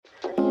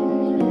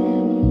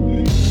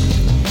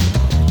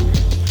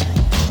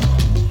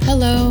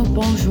Hello,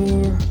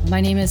 bonjour.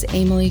 My name is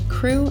Emilie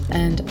Crewe,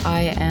 and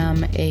I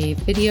am a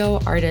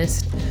video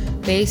artist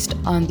based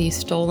on the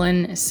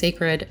stolen,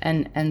 sacred,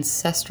 and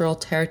ancestral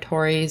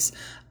territories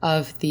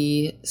of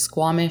the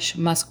Squamish,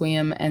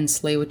 Musqueam, and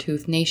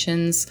Tsleil-Waututh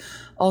nations,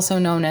 also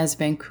known as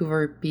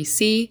Vancouver,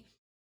 BC.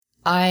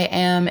 I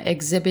am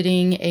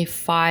exhibiting a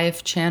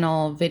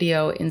 5-channel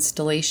video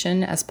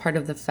installation as part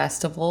of the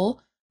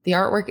festival. The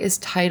artwork is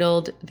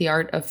titled The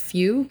Art of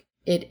Fugue.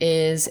 It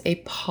is a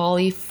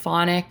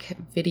polyphonic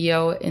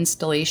video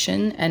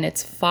installation, and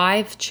it's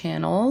 5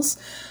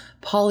 channels.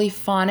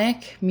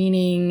 Polyphonic,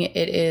 meaning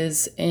it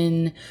is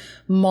in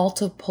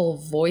multiple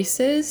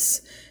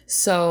voices.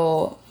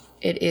 So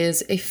it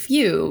is a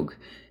fugue.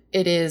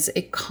 It is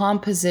a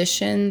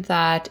composition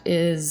that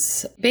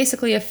is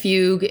basically a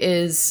fugue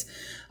is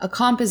a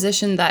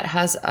composition that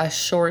has a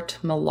short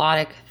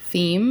melodic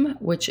theme,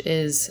 which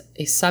is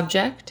a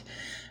subject.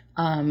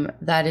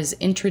 That is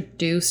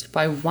introduced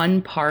by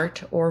one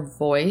part or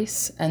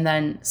voice and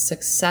then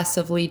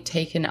successively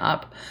taken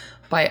up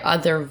by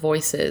other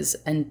voices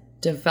and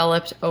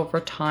developed over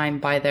time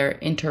by their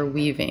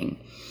interweaving.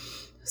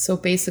 So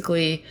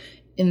basically,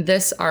 in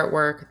this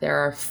artwork, there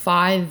are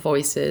 5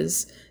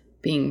 voices,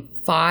 being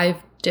 5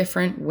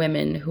 different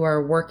women who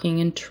are working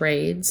in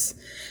trades,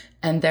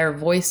 and their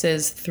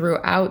voices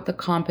throughout the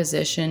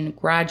composition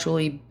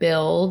gradually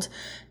build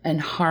and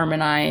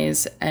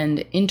harmonize and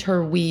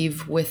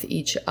interweave with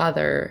each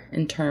other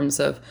in terms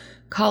of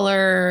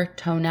color,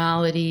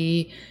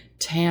 tonality,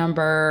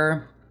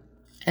 timbre,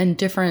 and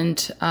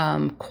different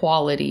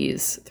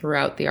qualities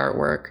throughout the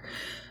artwork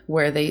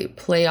where they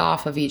play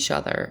off of each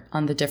other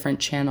on the different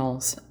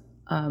channels.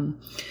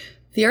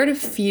 The Art of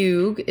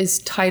Fugue is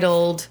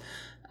titled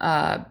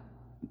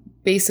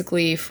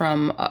basically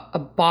from a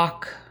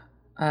Bach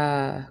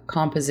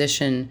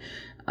composition.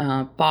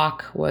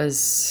 Bach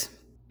was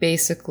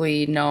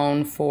basically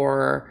known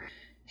for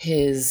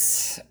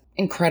his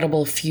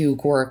incredible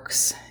fugue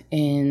works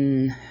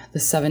in the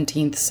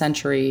 17th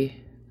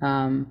century.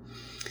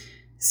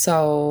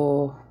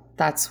 So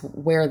that's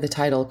where the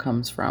title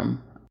comes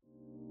from.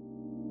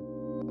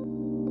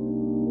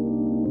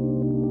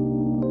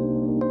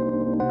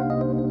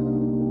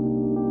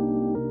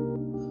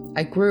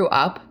 I grew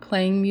up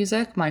playing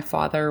music. My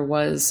father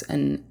was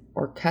an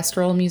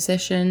orchestral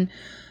musician.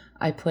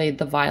 I played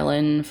the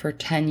violin for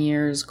 10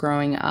 years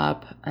growing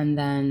up, and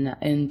then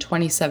in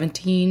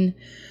 2017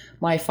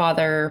 my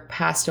father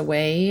passed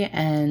away,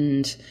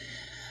 and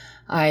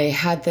I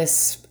had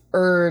this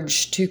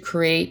urge to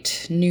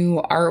create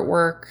new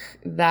artwork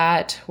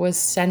that was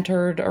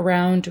centered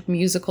around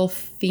musical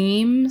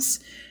themes.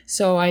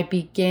 So I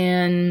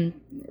began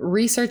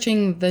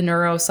researching the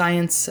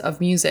neuroscience of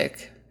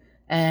music,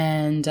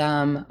 and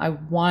I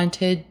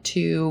wanted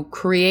to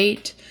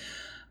create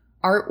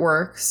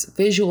artworks,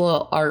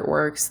 visual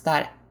artworks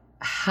that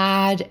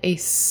had a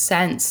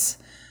sense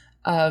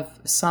of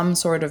some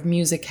sort of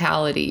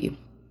musicality.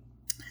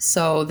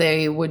 So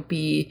they would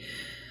be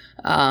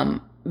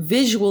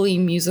visually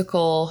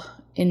musical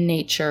in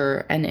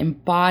nature and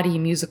embody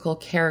musical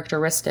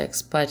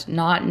characteristics, but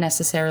not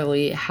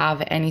necessarily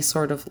have any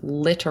sort of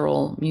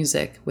literal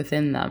music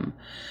within them.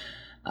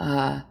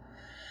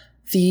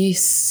 The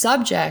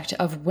subject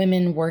of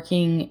women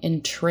working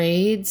in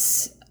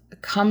trades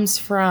comes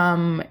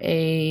from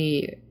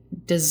a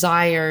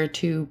desire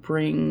to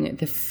bring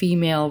the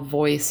female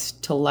voice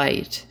to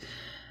light.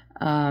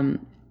 I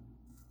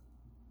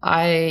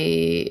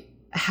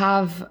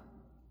have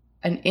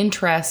an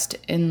interest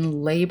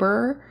in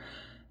labor.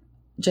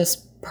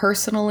 Just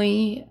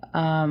personally,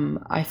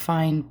 I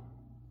find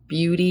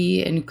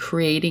beauty in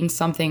creating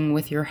something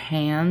with your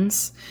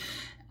hands.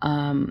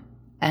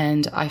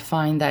 And I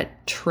find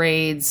that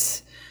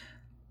trades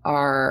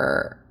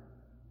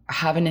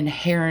have an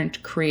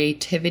inherent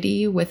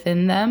creativity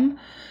within them.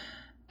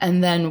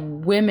 And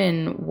then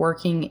women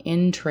working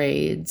in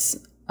trades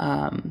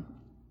are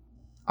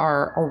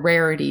a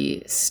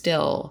rarity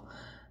still.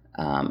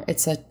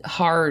 It's a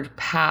hard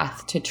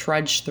path to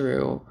trudge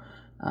through,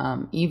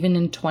 even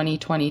in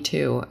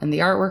 2022. And the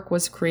artwork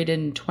was created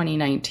in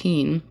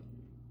 2019.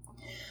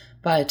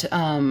 But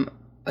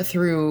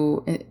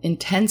through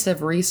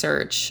intensive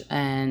research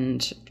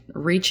and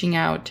reaching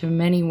out to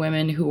many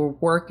women who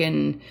work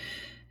in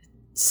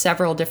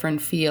several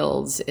different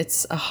fields,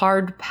 it's a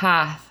hard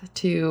path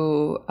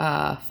to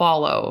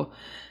follow,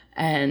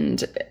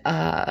 and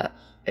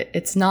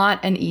it's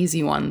not an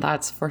easy one,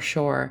 that's for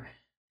sure.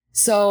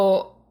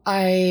 So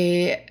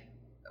I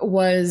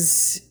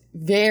was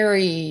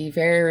very,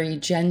 very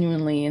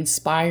genuinely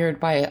inspired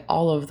by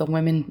all of the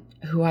women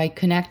who I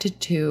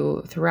connected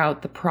to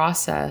throughout the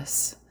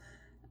process,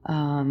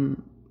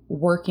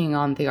 working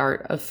on the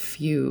Art of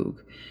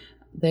Fugue.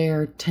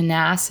 Their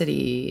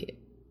tenacity,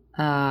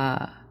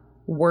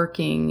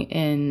 working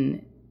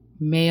in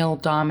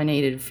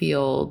male-dominated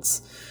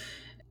fields.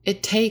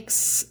 It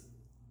takes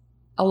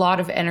a lot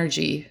of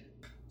energy,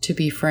 to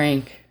be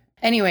frank.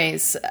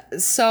 Anyways,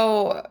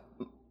 so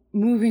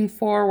moving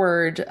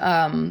forward,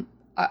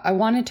 I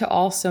wanted to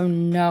also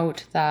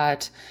note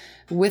that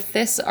with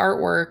this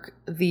artwork,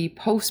 the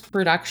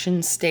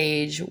post-production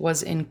stage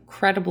was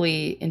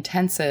incredibly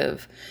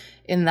intensive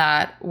in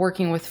that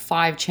working with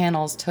 5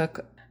 channels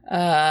took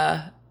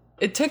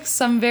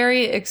some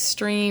very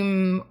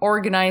extreme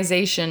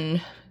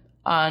organization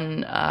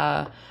on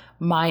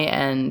my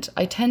end.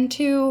 I tend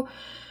to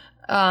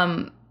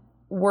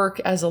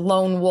work as a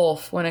lone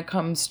wolf when it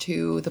comes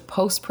to the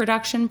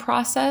post-production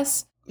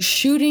process.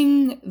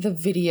 Shooting the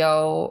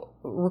video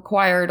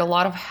required a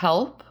lot of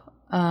help.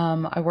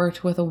 I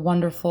worked with a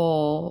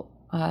wonderful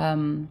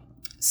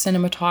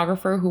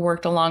cinematographer who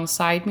worked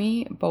alongside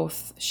me.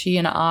 Both she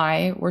and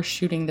I were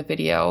shooting the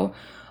video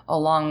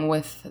along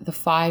with the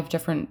 5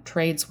 different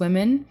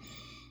tradeswomen.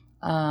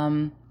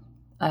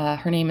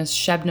 Her name is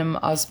Shebnem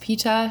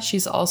Ozpita.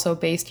 She's also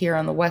based here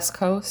on the West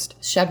Coast.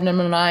 Shebnem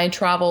and I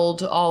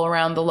traveled all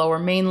around the Lower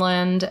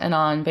Mainland and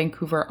on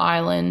Vancouver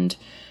Island,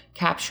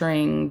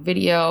 capturing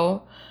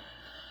video.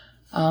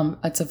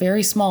 It's a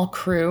very small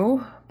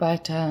crew,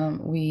 but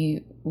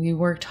we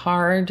worked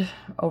hard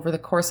over the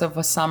course of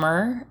a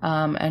summer,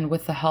 and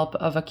with the help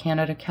of a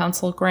Canada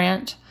Council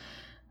grant,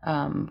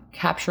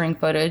 capturing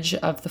footage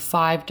of the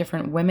 5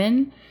 different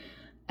women.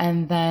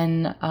 And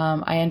then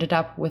I ended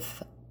up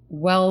with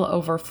well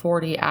over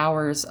 40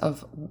 hours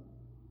of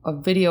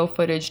video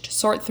footage to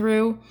sort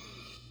through.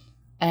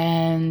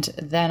 And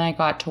then I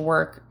got to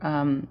work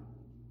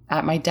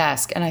at my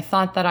desk, and I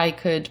thought that I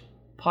could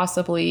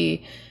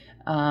possibly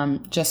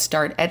just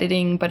start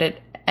editing, but it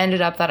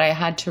ended up that I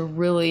had to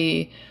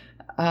really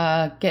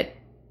get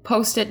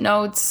Post-it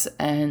notes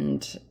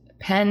and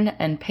pen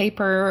and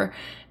paper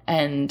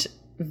and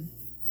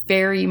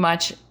very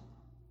much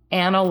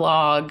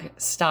analog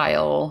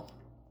style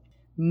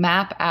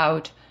map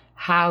out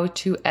how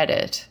to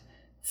edit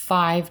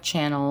 5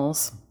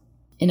 channels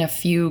in a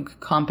fugue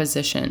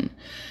composition.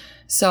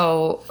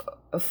 So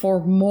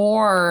for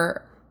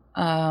more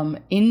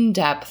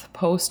in-depth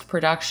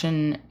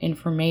post-production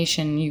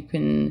information, you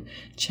can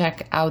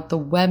check out the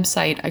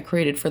website I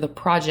created for the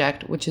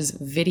project, which is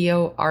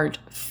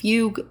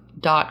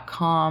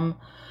videoartfugue.com.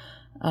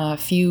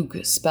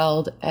 Fugue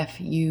spelled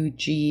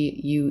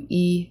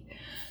Fugue.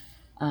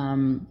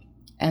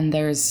 And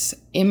there's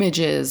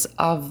images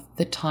of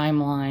the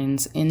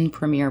timelines in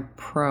Premiere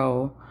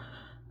Pro.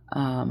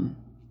 And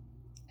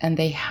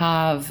they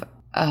have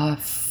a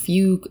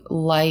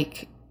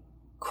fugue-like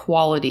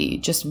quality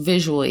just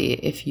visually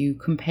if you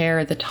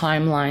compare the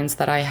timelines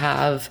that I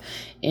have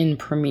in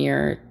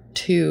Premiere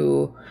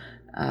to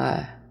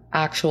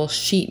actual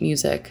sheet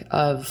music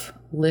of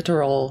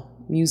literal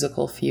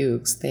musical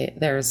fugues.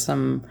 There's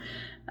some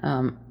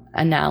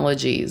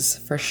analogies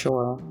for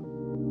sure.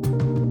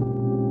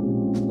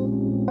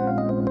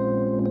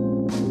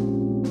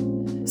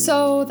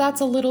 So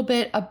that's a little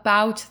bit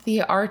about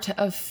the art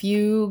of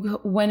fugue.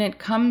 When it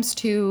comes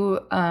to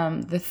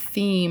the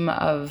theme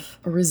of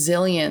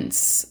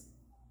resilience,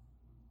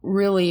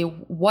 really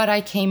what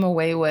I came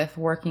away with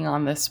working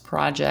on this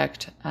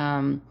project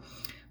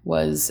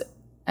was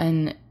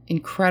an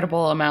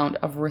incredible amount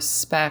of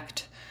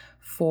respect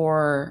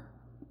for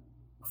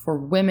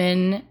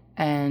women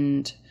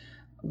and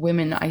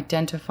women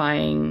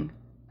identifying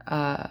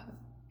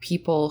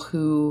people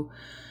who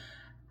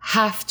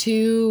have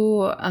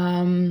to,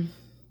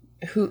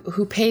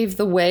 who pave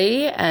the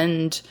way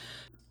and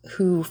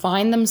who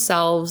find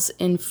themselves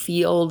in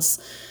fields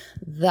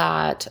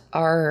that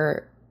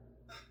are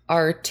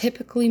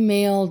typically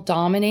male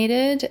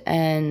dominated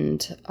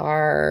and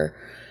are,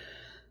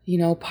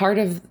 part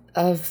of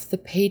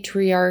the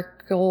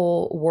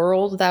patriarchal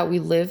world that we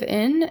live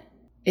in.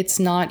 It's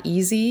not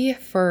easy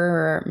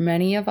for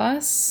many of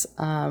us.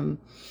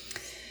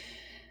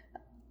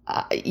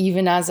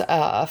 Even as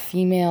a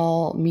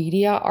female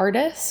media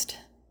artist,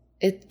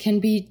 it can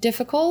be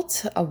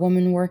difficult, a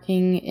woman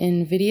working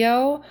in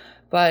video,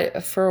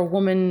 but for a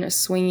woman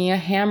swinging a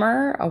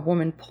hammer, a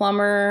woman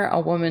plumber, a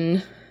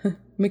woman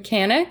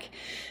mechanic,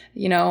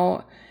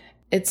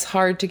 it's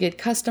hard to get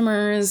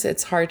customers,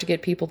 it's hard to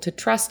get people to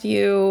trust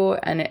you,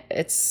 and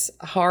it's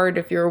hard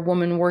if you're a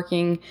woman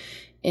working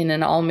in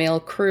an all-male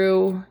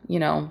crew,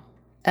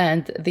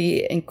 and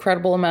the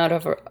incredible amount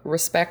of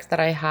respect that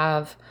I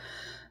have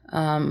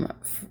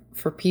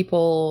for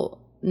people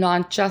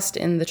not just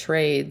in the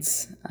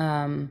trades,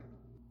 and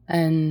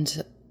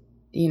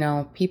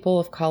people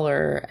of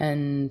color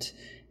and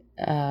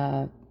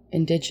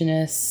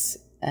indigenous,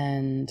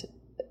 and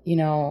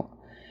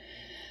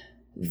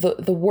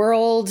the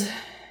world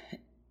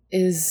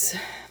is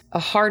a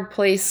hard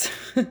place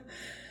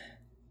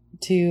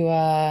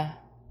to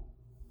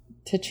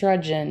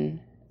trudge in.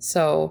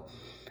 So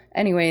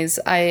anyways,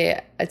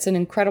 it's an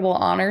incredible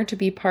honor to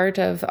be part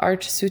of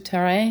Art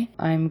Souterrain.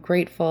 I'm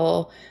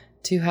grateful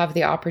to have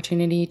the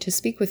opportunity to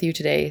speak with you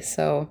today.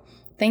 So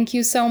thank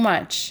you so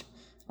much.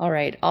 All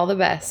right, all the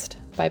best.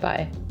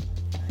 Bye-bye.